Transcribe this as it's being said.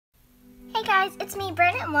guys, it's me,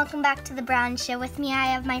 Brenna, and welcome back to The Brown Show. With me, I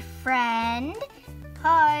have my friend.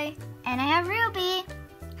 Hi. And I have Ruby.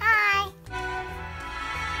 Hi.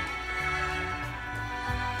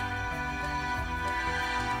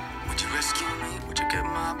 Would you rescue me? Would you get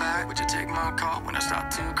my back? Would you take my call when I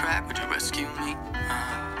start to crack? Would you rescue me?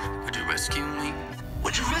 Would you rescue me?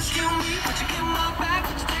 Would you rescue me? Would you get my back?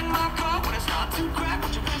 Would you take my call when I start to crack?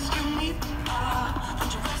 Would you rescue me?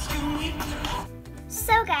 Would you rescue me?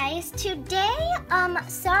 So guys, today,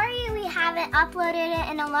 sorry we haven't uploaded it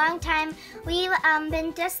in a long time. We've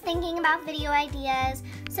been just thinking about video ideas.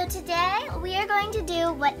 So today, we are going to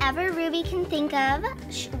do whatever Ruby can think of,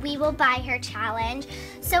 we will buy her challenge.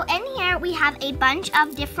 So in here, we have a bunch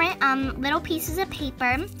of different little pieces of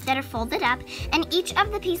paper that are folded up, and each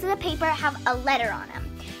of the pieces of paper have a letter on them.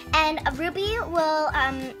 And Ruby will,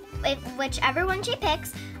 whichever one she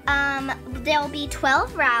picks, there'll be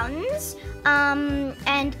 12 rounds,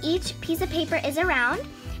 and each piece of paper is a round,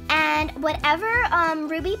 and whatever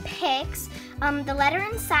Ruby picks, the letter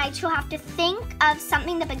inside, she'll have to think of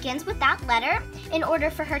something that begins with that letter in order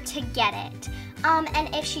for her to get it.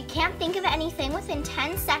 And if she can't think of anything within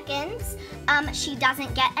 10 seconds, she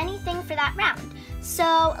doesn't get anything for that round.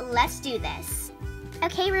 So let's do this.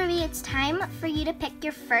 Okay, Ruby, it's time for you to pick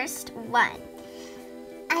your first one.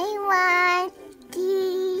 I want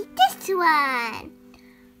this one.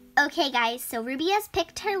 Okay guys, so Ruby has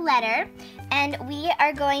picked her letter, and we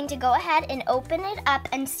are going to go ahead and open it up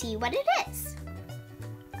and see what it is.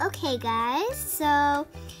 Okay guys, so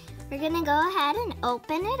we're gonna go ahead and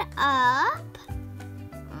open it up.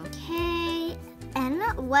 Okay, and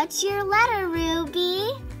what's your letter,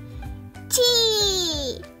 Ruby?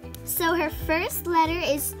 T! So her first letter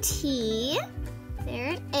is T. There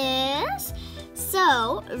it is.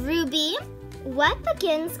 So, Ruby, what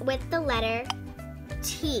begins with the letter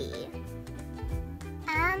T?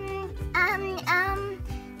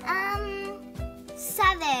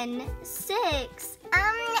 7, 6,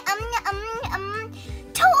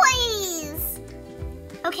 toys!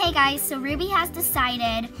 Okay guys, so Ruby has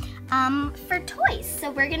decided for toys. So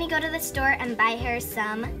we're gonna go to the store and buy her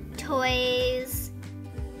some toys.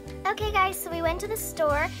 Okay guys, so we went to the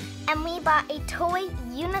store and we bought a toy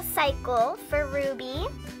unicycle for Ruby.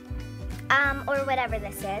 Or whatever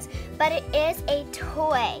this is, but it is a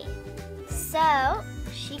toy. So,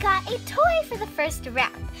 she got a toy for the first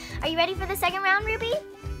round. Are you ready for the second round, Ruby?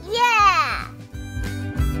 Yeah!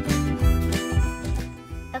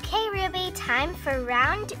 Okay, Ruby, time for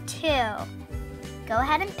round 2. Go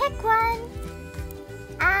ahead and pick one.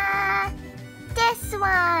 This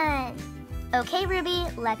one. Okay, Ruby,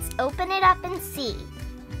 let's open it up and see.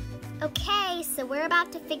 Okay, so we're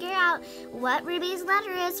about to figure out what Ruby's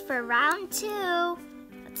letter is for round 2.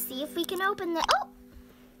 Let's see if we can open the, oh!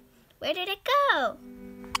 Where did it go?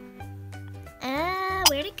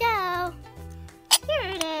 Where'd it go? Here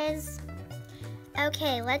it is.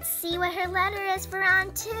 Okay, let's see what her letter is for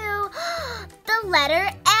round 2. The letter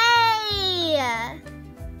A!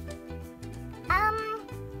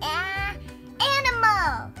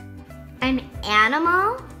 Animal! An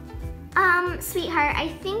animal? Sweetheart, I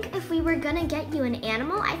think if we were gonna get you an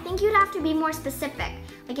animal, I think you'd have to be more specific.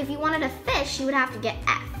 Like if you wanted a fish, you would have to get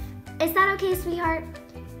F. Is that okay, sweetheart?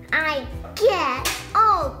 I guess.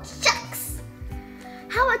 Oh, shucks.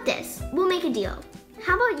 How about this? We'll make a deal.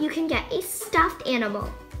 How about you can get a stuffed animal?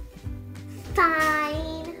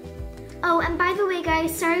 Fine. Oh, and by the way,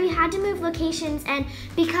 guys, sorry we had to move locations, and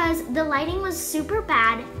because the lighting was super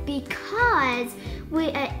bad, because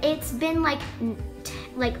it's been like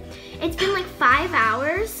 5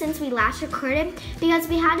 hours since we last recorded, because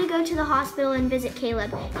we had to go to the hospital and visit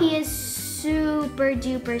Caleb. He is super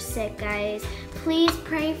duper sick, guys. Please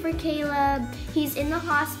pray for Caleb. He's in the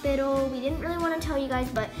hospital. We didn't really want to tell you guys,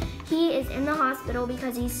 but he is in the hospital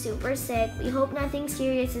because he's super sick. We hope nothing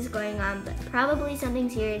serious is going on, but probably something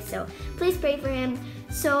serious, so please pray for him.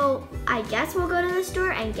 So I guess we'll go to the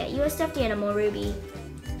store and get you a stuffed animal, Ruby.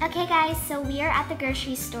 Okay guys, so we are at the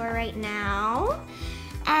grocery store right now.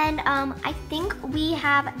 And I think we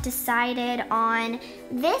have decided on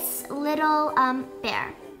this little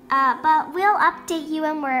bear. But we'll update you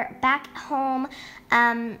when we're back home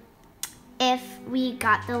if we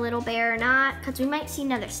got the little bear or not, because we might see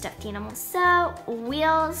another stuffed animal. So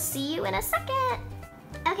we'll see you in a second.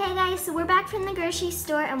 Okay guys, so we're back from the grocery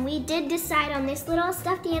store and we did decide on this little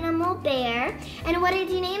stuffed animal bear. And what did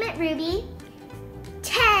you name it, Ruby?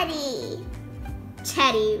 Teddy.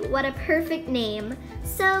 Teddy, what a perfect name.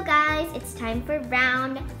 So guys, it's time for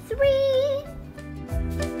round 3.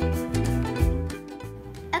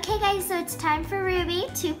 Okay guys, so it's time for Ruby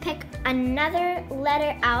to pick another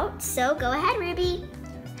letter out. So go ahead, Ruby.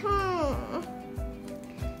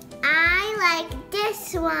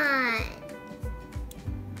 this one.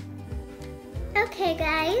 Okay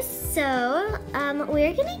guys, so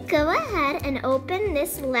we're gonna go ahead and open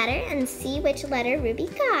this letter and see which letter Ruby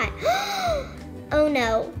got. Oh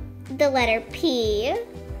no, the letter P.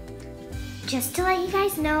 Just to let you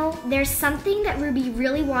guys know, there's something that Ruby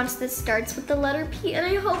really wants that starts with the letter P, and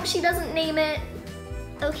I hope she doesn't name it.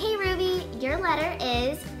 Okay, Ruby, your letter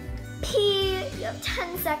is P. You have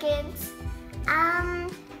 10 seconds.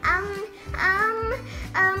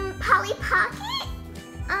 Polly Pocket?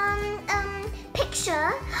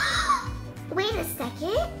 Picture. Wait a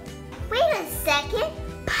second.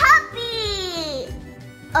 Puppy!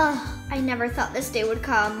 Ugh, I never thought this day would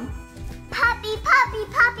come. Puppy!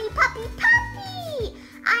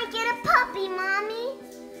 I get a puppy, Mommy.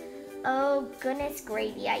 Oh, goodness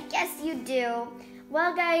gravy, I guess you do.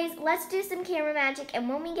 Well, guys, let's do some camera magic, and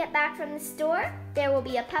when we get back from the store, there will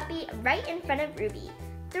be a puppy right in front of Ruby.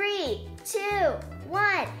 3, 2,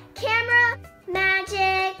 1, camera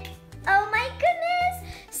magic. Oh my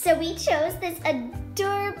goodness. So we chose this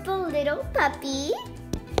adorable little puppy.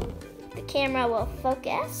 The camera will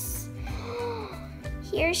focus.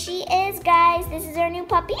 Here she is, guys. This is our new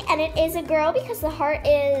puppy, and it is a girl because the heart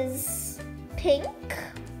is pink.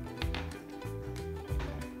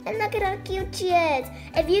 And look at how cute she is.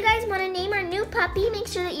 If you guys want to name our new puppy, make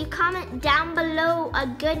sure that you comment down below a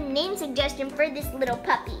good name suggestion for this little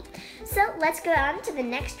puppy. So let's go on to the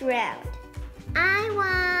next round. I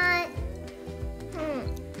want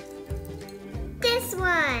this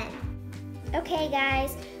one. Okay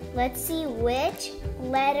guys, let's see which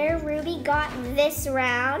letter Ruby got this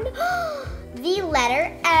round. The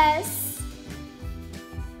letter S.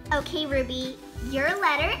 Okay Ruby, your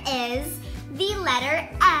letter is the letter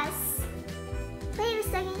S. Wait a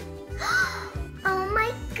second. Oh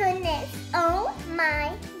my goodness. Oh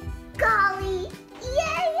my golly.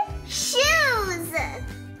 Yay! Shoes!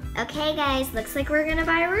 Okay guys, looks like we're gonna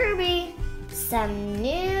buy Ruby some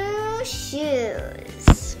new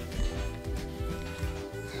shoes.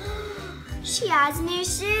 She has new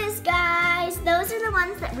shoes, guys. Those are the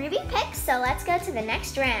ones that Ruby picked, so let's go to the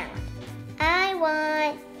next round. I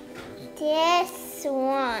want this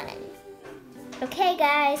one. Okay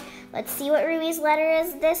guys, let's see what Ruby's letter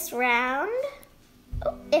is this round.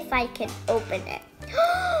 Oh, if I can open it.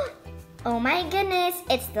 Oh my goodness,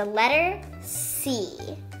 it's the letter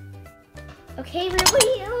C. Okay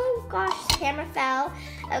Ruby, oh gosh, the camera fell.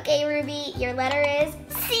 Okay Ruby, your letter is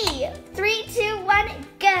C. 3, 2, 1,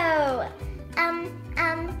 go.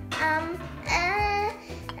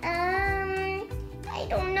 I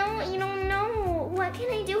don't know, what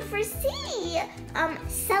can I do for C?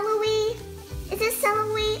 Celery? Is it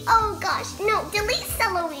celery? Oh gosh, no, delete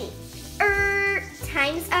celery.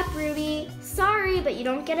 Time's up, Ruby. Sorry, but you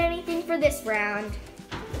don't get anything for this round.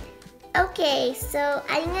 Okay, so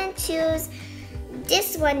I'm gonna choose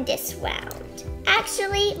this one this round.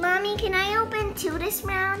 Actually, Mommy, can I open 2 this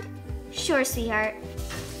round? Sure, sweetheart.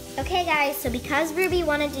 Okay guys, so because Ruby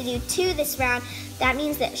wanted to do 2 this round, that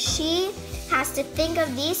means that she has to think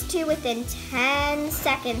of these 2 within 10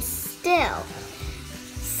 seconds still.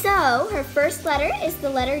 So her first letter is the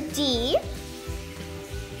letter D.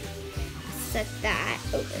 Set that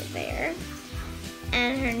over there.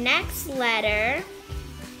 And her next letter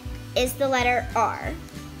is the letter R.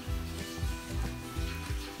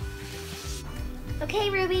 Okay,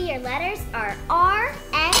 Ruby, your letters are R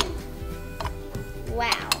and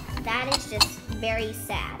wow, that is just very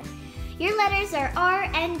sad. Your letters are R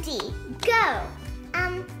and D. Go.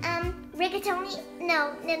 Rigatoni?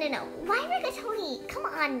 No. Why rigatoni? Come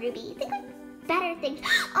on, Ruby. Think of better things.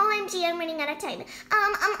 OMG, I'm running out of time.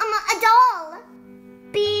 A doll.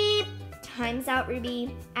 Beep. Time's out,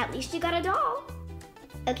 Ruby. At least you got a doll.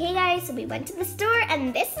 Okay, guys, so we went to the store,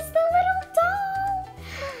 and this is the little doll.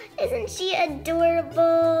 Isn't she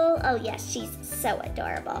adorable? Oh, yes, she's so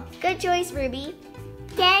adorable. Good choice, Ruby.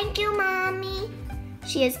 Thank you, Mommy.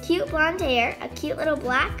 She has cute blonde hair, a cute little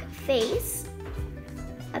black face,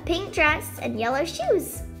 a pink dress, and yellow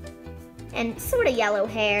shoes. And sort of yellow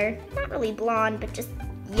hair. Not really blonde, but just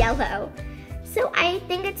yellow. So I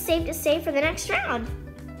think it's safe to say for the next round.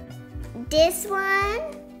 This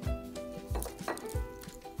one.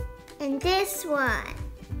 And this one.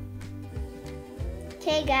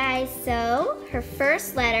 Okay guys, so her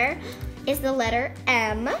first letter is the letter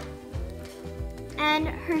M. And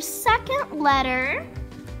her second letter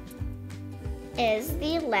is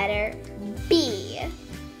the letter B.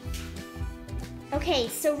 Okay,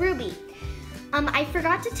 so Ruby, I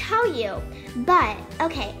forgot to tell you, but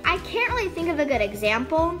okay, I can't really think of a good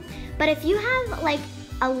example, but if you have like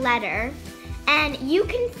a letter And you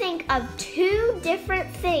can think of 2 different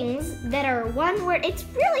things that are one word. It's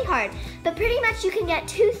really hard, but pretty much you can get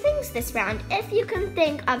 2 things this round if you can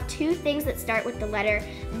think of 2 things that start with the letter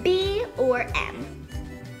B or M.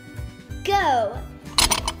 Go.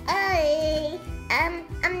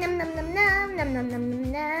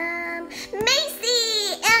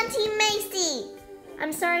 Macy! Auntie Macy!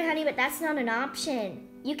 I'm sorry, honey, but that's not an option.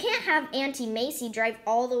 You can't have Auntie Macy drive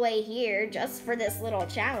all the way here just for this little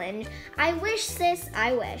challenge. I wish, sis,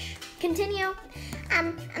 I wish. Continue.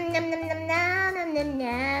 I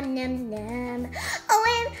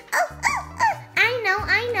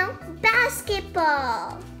know.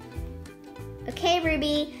 Basketball. Okay,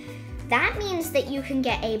 Ruby. That means that you can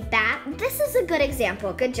get a bat. This is a good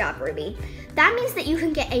example. Good job, Ruby. That means that you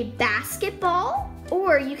can get a basketball,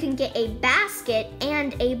 or you can get a basket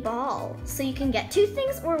and a ball. So you can get 2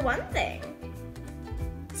 things or 1 thing.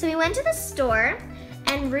 So we went to the store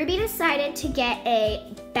and Ruby decided to get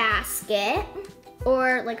a basket,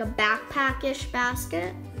 or like a backpack-ish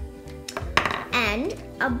basket, and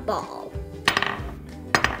a ball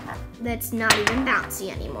that's not even bouncy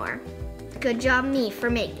anymore. Good job, me, for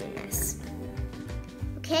making this.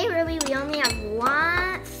 Okay, Ruby, we only have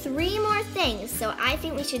 3 more things, so I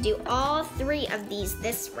think we should do all 3 of these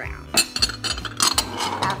this round.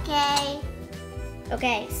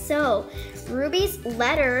 Okay, so Ruby's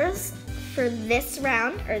letters for this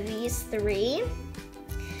round are these 3.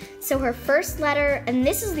 So her first letter, and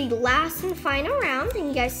this is the last and final round, thank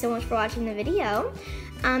you guys so much for watching the video,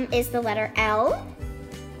 is the letter L.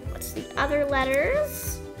 What's the other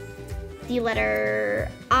letters? The letter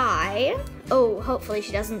I. Oh, hopefully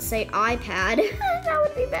she doesn't say iPad. That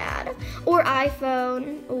would be bad. Or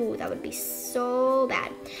iPhone. Oh, that would be so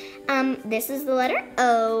bad. This is the letter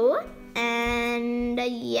O. And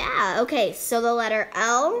yeah, okay, so the letter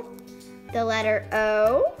L, the letter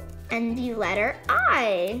O, and the letter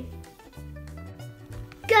I.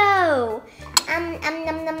 Go!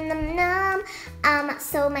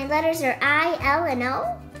 So my letters are I, L, and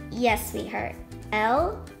O? Yes, sweetheart.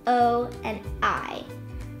 L, O, and I.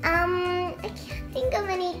 I can't think of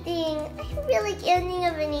anything. I really can't think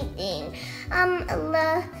of anything.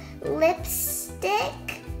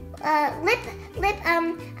 Lipstick.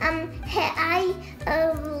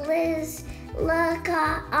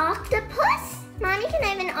 Octopus? Mommy, can I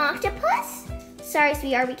have an octopus? Sorry,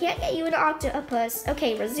 sweetheart, we can't get you an octopus.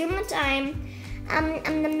 Okay, resume the time.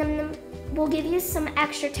 We'll give you some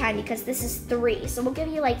extra time because this is 3, so we'll give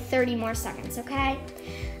you like 30 more seconds, okay?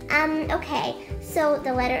 Okay, so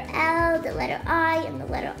the letter L, the letter I, and the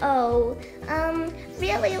letter O.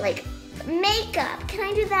 Really, like, makeup. Can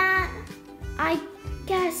I do that? I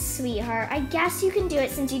guess, sweetheart. I guess you can do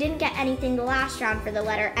it since you didn't get anything the last round for the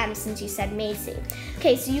letter M since you said Macy.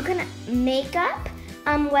 Okay, so you can makeup.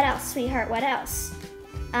 What else, sweetheart? What else?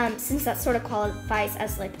 Since that sort of qualifies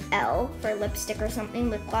as like L for lipstick or something,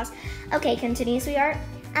 lip gloss. Okay, continue, sweetheart.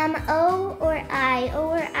 O or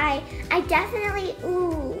I. I definitely,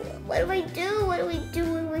 ooh, what do I do?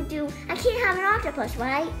 I can't have an octopus,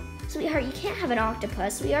 right? Sweetheart, you can't have an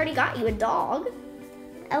octopus. We already got you a dog.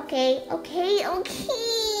 Okay.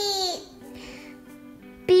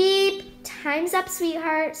 Beep, time's up,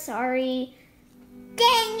 sweetheart, sorry.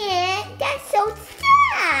 Dang it, that's so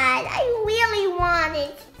sad. I really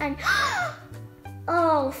wanted an,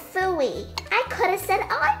 oh, phooey. I could have said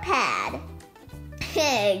iPad.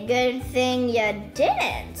 Hey, good thing you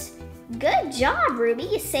didn't. Good job, Ruby.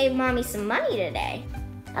 You saved Mommy some money today.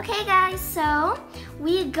 Okay, guys, so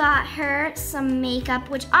we got her some makeup,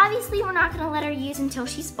 which obviously we're not going to let her use until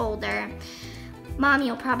she's older. Mommy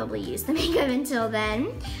will probably use the makeup until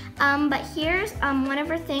then. But here's one of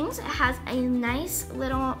her things. It has a nice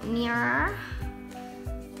little mirror.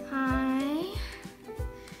 Hi.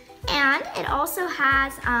 And it also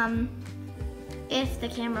has, if the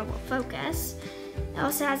camera will focus, it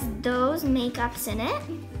also has those makeups in it.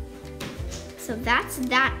 So that's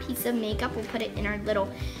that piece of makeup. We'll put it in our little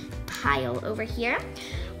pile over here.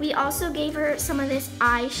 We also gave her some of this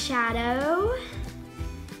eyeshadow.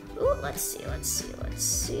 Ooh, let's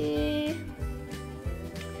see.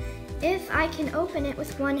 If I can open it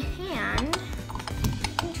with one hand, I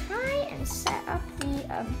can try and set up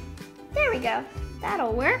the, there we go.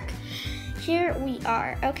 That'll work. Here we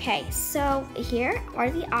are. Okay, so here are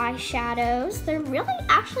the eyeshadows. They're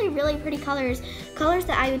actually really pretty colors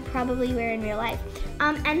that I would probably wear in real life.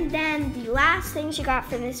 And then the last thing she got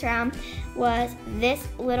for this round was this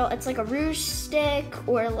little, it's like a rouge stick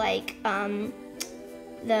or like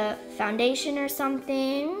the foundation or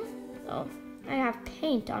something. Oh, I have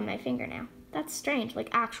paint on my finger now. That's strange, like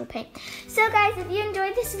actual paint. So guys, if you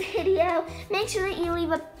enjoyed this video, make sure that you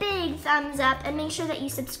leave a big thumbs up and make sure that you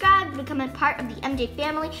subscribe to become a part of the MJ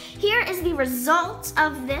family. Here is the result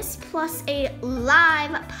of this plus a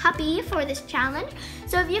live puppy for this challenge.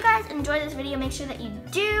 So if you guys enjoyed this video, make sure that you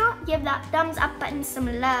do give that thumbs up button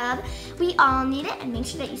some love. We all need it, and make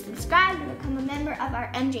sure that you subscribe to become a member of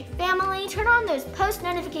our MJ family. Turn on those post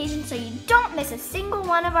notifications so you don't miss a single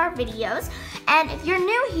one of our videos. And if you're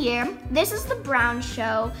new here, this is the Brown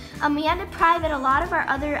Show. We had to private a lot of our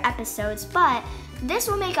other episodes, but this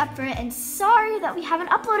will make up for it, and sorry that we haven't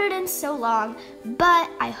uploaded in so long, but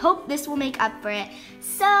I hope this will make up for it.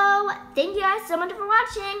 So, thank you guys so much for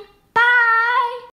watching. Bye!